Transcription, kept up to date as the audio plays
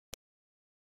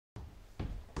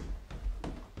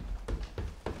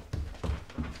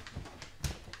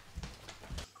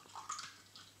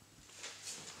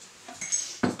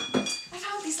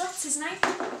tonight?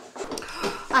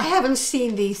 I haven't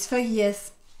seen these for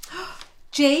years.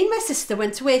 Jane, my sister,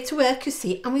 went away to work, you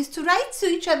see, and we used to write to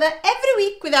each other every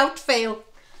week without fail.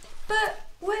 But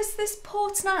where's this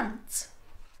Port Nant?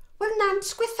 Well, Nant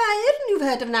Squithire, you've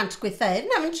heard of Nant Squithire,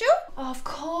 haven't you? Oh, of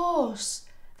course.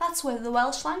 That's where the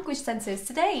Welsh Language Centre is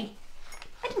today.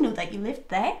 I didn't know that you lived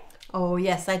there. Oh,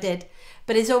 yes, I did.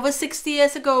 But it's over 60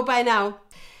 years ago by now.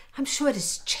 I'm sure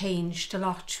it's changed a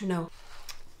lot, you know.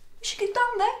 We should go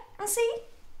down there and see.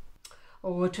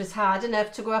 Oh, it was hard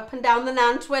enough to go up and down the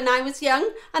Nant when I was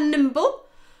young and nimble.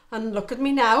 And look at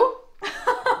me now.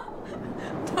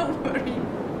 Don't worry.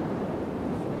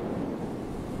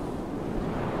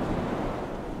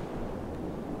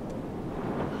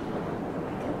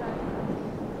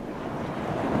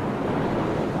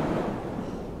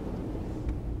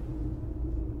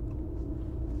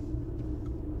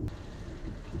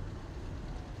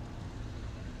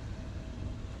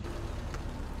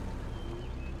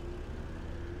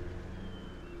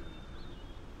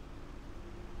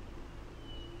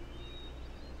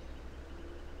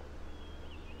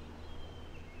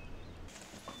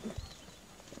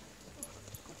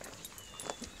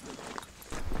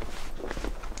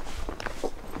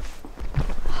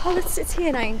 Oh, let's sit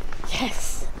here now.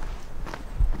 Yes.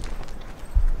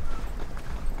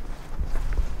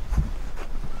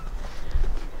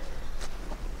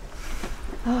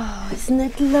 Oh, isn't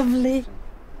it lovely?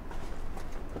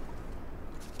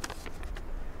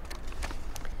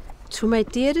 To my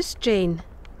dearest Jane,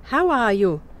 how are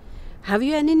you? Have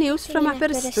you any news from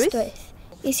Aberystwyth?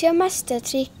 Is your master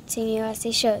treating you as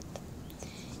he should?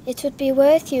 It would be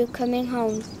worth you coming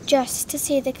home just to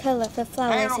see the colourful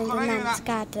flowers in the Nant's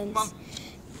gardens.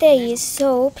 Day is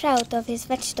so proud of his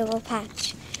vegetable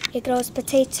patch. He grows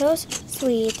potatoes,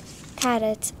 swede,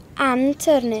 carrots and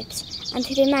turnips, and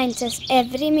he reminds us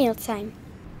every mealtime.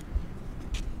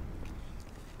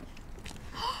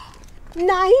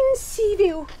 9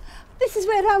 Seaview. This is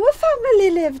where our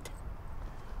family lived.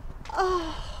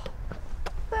 Oh.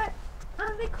 But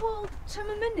aren't they called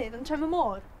Tryma Mynydd and Tryma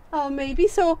Môr? Oh, maybe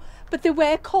so, but they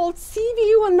were called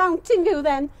Seaview and Mountain View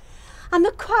then. And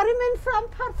the quarrymen from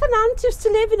Nant used to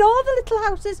live in all the little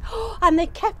houses, and they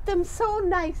kept them so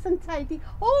nice and tidy,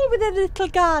 all with their little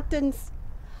gardens.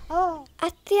 Oh.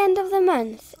 At the end of the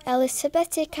month,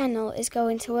 Elizabeth Cannell is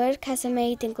going to work as a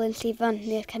maid in Glynllifon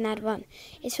near Caernarfon.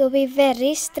 It will be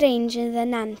very strange in the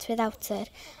Nant without her.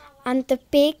 And the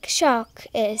big shock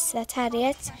is that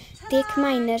Harriet, Dick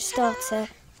Miner's daughter,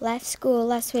 left school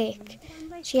last week.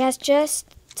 She has just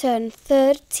turned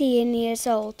 13 years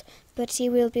old, but she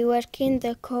will be working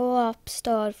the co-op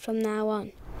store from now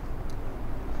on.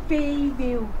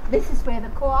 Bayview. This is where the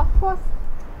co-op was.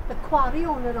 The quarry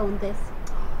owner owned this.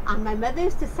 And my mother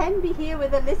used to send me here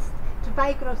with a list to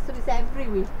buy groceries every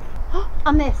week.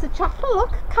 And there's the chapel,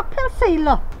 look, Capel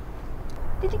Sailor.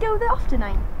 Did you go there often,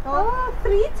 Anne? Oh,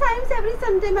 3 times every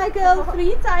Sunday, my girl,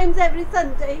 3 times every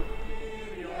Sunday.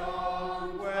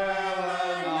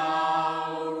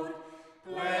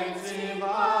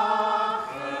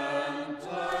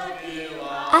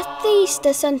 At the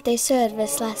Easter Sunday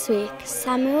service last week,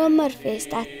 Samuel Murphy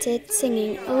started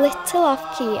singing a little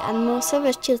off-key and most of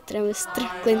us children were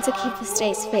struggling to keep a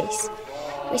straight face.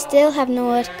 We still have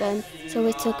no organ, so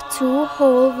we took 2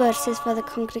 whole verses for the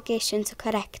congregation to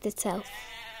correct itself.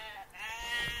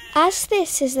 As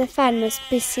this is the farmer's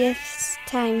busiest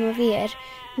time of year,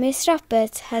 Miss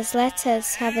Robert has let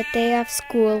us have a day off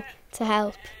school to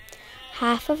help.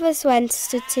 Half of us went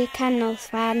to Tŷ Cannell's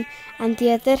farm and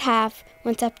the other half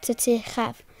went up to Tŷ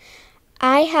Chaf.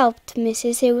 I helped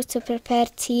Mrs. Hughes to prepare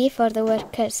tea for the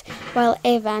workers, while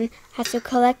Evan had to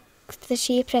collect the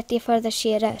sheep ready for the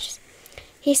shearers.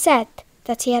 He said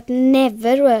that he had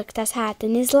never worked as hard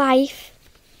in his life.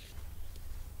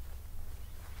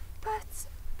 But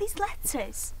these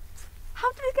letters,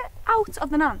 how did they get out of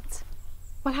the Nant?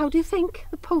 Well, how do you think?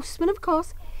 The postman, of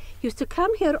course, used to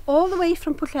come here all the way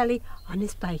from Pwllheli on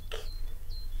his bike.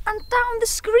 And down the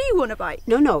screw on a bike?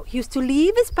 No, he used to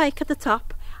leave his bike at the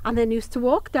top and then used to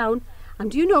walk down,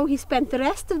 and you know he spent the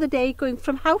rest of the day going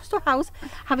from house to house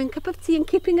having a cup of tea and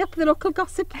keeping up the local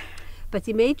gossip. But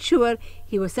he made sure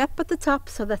he was up at the top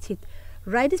so that he'd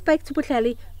ride his bike to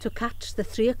Pwllheli to catch the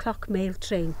 3 o'clock mail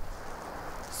train.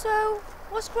 So,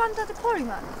 was Grandad a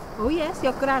quarryman? Oh yes,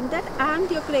 your grandad and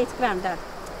your great-grandad.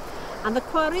 And the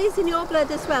quarry is in your blood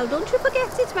as well, don't you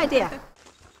forget it, my dear.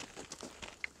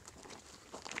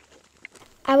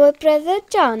 Our brother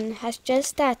John has just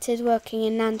started working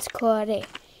in Nant's quarry.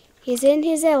 He's in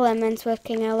his element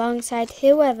working alongside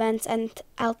Hugh Evans and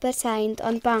Albert Hind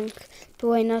on Bank,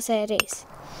 Buenos Aires.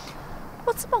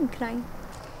 What's a bonk now?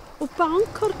 O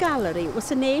bonk or gallery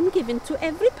was a name given to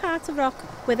every part of rock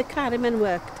where the quarrymen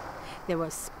worked. There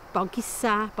was bonk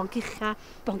isa, bonk ucha,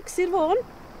 bonk sir fôn.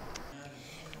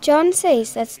 John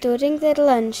says that during their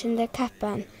lunch in the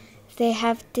cabin, they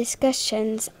have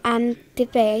discussions and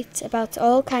debates about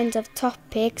all kinds of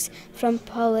topics, from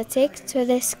politics to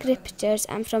the scriptures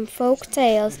and from folk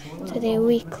tales to the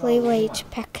weekly wage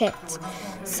packet.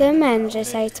 Some men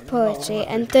recite poetry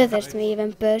and others may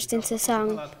even burst into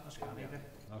song.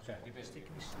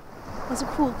 It was a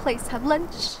cool place to have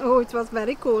lunch. Oh, it was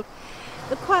very cool.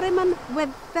 The quarrymen were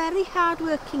very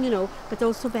hard-working, but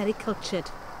also very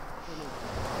cultured.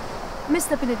 It must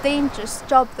have been a dangerous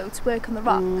job, though, to work on the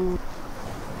rock.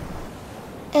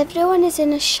 Everyone is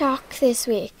in a shock this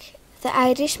week. The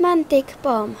Irishman Dick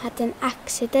Baum had an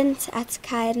accident at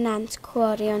Nant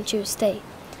quarry on Tuesday.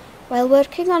 While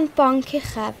working on bonk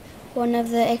ucha, one of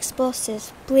the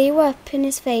explosives blew up in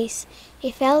his face. He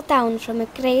fell down from a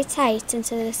great height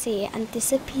into the sea and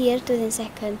disappeared within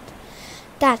seconds.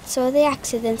 Dad saw the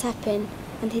accident happen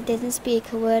and he didn't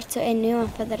speak a word to anyone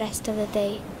for the rest of the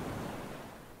day.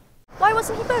 Why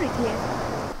wasn't he buried here?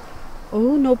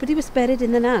 Oh, nobody was buried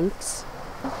in the Nant.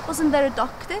 Wasn't there a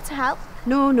doctor to help?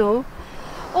 No.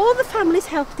 All the families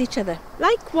helped each other,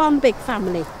 like one big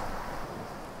family.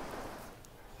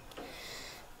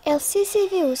 Elsie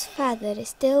Siview's father is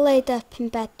still laid up in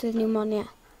bed with pneumonia.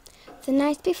 The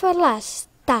night before last,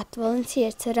 Dad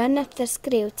volunteered to run up the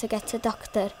screw to get a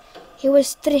doctor. He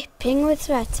was dripping with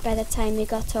sweat by the time he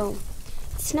got home.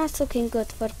 It's not looking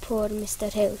good for poor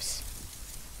Mr. Hughes.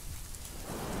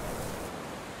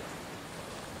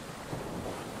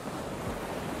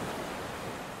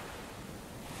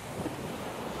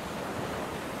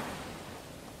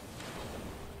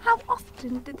 How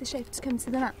often did the ships come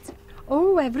to the Nant?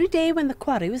 Oh, every day when the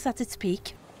quarry was at its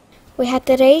peak. We had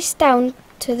to race down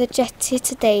to the jetty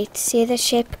today to see the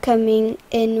ship coming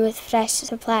in with fresh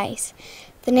supplies.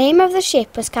 The name of the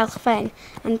ship was Calchfen,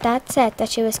 and Dad said that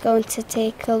she was going to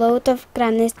take a load of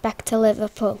granite back to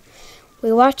Liverpool.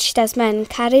 We watched as men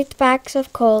carried bags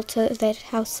of coal to their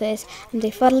houses, and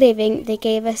before leaving they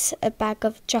gave us a bag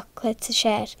of chocolate to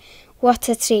share. What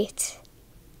a treat!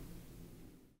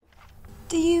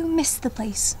 Do you miss the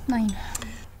place, Nine?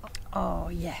 Oh,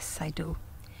 yes, I do.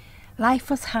 Life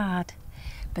was hard,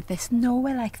 but there's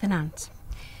nowhere like the Nant.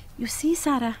 You see,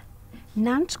 Sarah,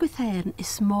 Nant Gwytheyrn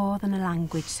is more than a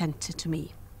language centre to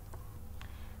me.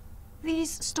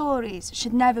 These stories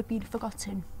should never be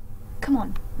forgotten. Come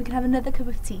on, we can have another cup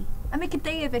of tea and make a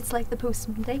day of it like the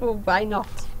postman day. Oh, why not?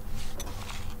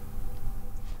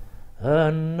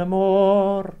 Yn y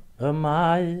môr y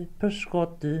mae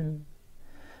pysgodyn,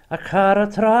 ac ar y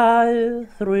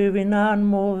traeth rwyf yn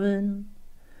anmofyn,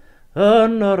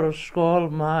 yn yr ysgol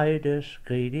mae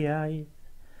dysgeidiaeth,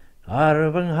 ar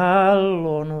fy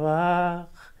nghalon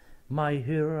fach mae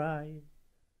hyrau.